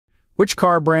Which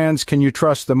car brands can you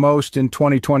trust the most in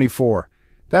 2024?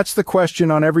 That's the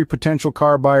question on every potential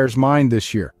car buyer's mind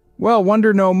this year. Well,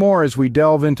 wonder no more as we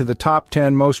delve into the top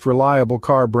 10 most reliable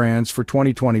car brands for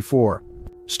 2024.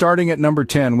 Starting at number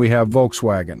 10, we have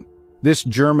Volkswagen. This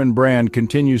German brand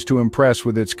continues to impress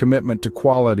with its commitment to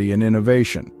quality and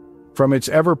innovation. From its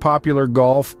ever-popular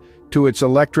Golf to its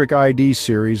electric ID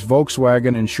series,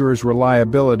 Volkswagen ensures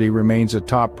reliability remains a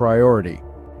top priority.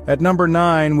 At number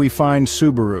 9, we find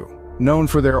Subaru. Known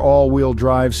for their all-wheel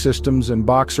drive systems and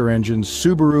boxer engines,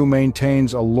 Subaru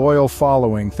maintains a loyal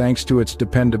following thanks to its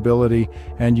dependability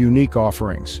and unique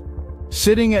offerings.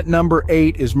 Sitting at number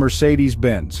 8 is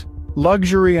Mercedes-Benz.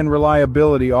 Luxury and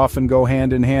reliability often go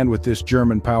hand in hand with this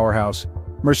German powerhouse.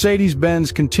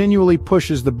 Mercedes-Benz continually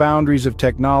pushes the boundaries of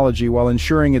technology while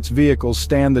ensuring its vehicles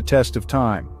stand the test of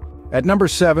time. At number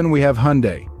 7, we have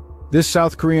Hyundai. This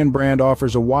South Korean brand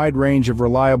offers a wide range of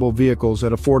reliable vehicles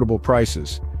at affordable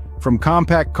prices. From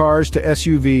compact cars to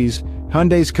SUVs,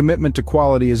 Hyundai's commitment to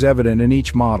quality is evident in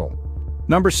each model.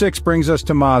 Number 6 brings us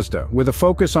to Mazda. With a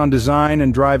focus on design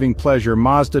and driving pleasure,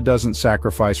 Mazda doesn't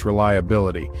sacrifice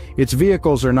reliability. Its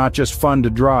vehicles are not just fun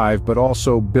to drive, but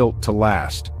also built to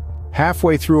last.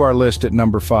 Halfway through our list at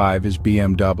number 5 is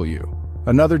BMW.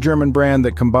 Another German brand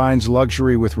that combines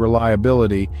luxury with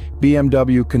reliability,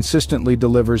 BMW consistently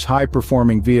delivers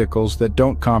high-performing vehicles that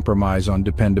don't compromise on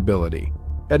dependability.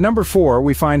 At number 4,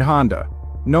 we find Honda.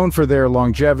 Known for their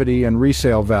longevity and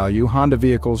resale value, Honda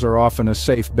vehicles are often a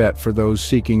safe bet for those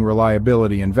seeking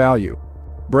reliability and value.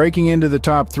 Breaking into the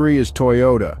top 3 is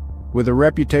Toyota. With a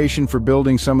reputation for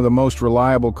building some of the most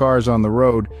reliable cars on the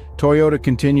road, Toyota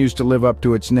continues to live up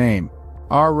to its name.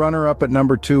 Our runner-up at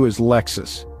number 2 is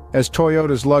Lexus. As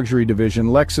Toyota's luxury division,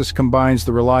 Lexus combines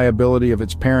the reliability of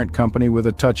its parent company with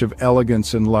a touch of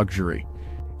elegance and luxury.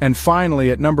 And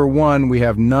finally, at number 1, we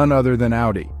have none other than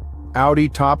Audi. Audi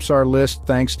tops our list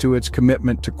thanks to its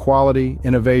commitment to quality,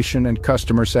 innovation, and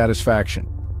customer satisfaction.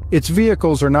 Its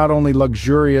vehicles are not only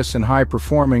luxurious and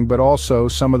high-performing, but also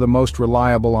some of the most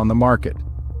reliable on the market.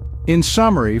 In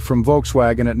summary, from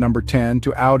Volkswagen at number 10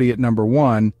 to Audi at number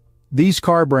 1, these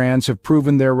car brands have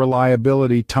proven their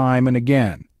reliability time and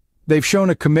again. They've shown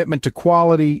a commitment to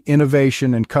quality,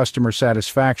 innovation, and customer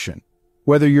satisfaction.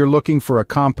 Whether you're looking for a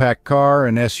compact car,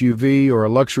 an SUV, or a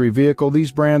luxury vehicle,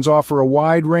 these brands offer a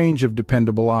wide range of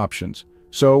dependable options.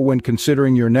 So, when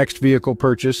considering your next vehicle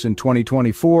purchase in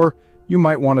 2024, you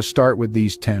might want to start with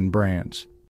these 10 brands.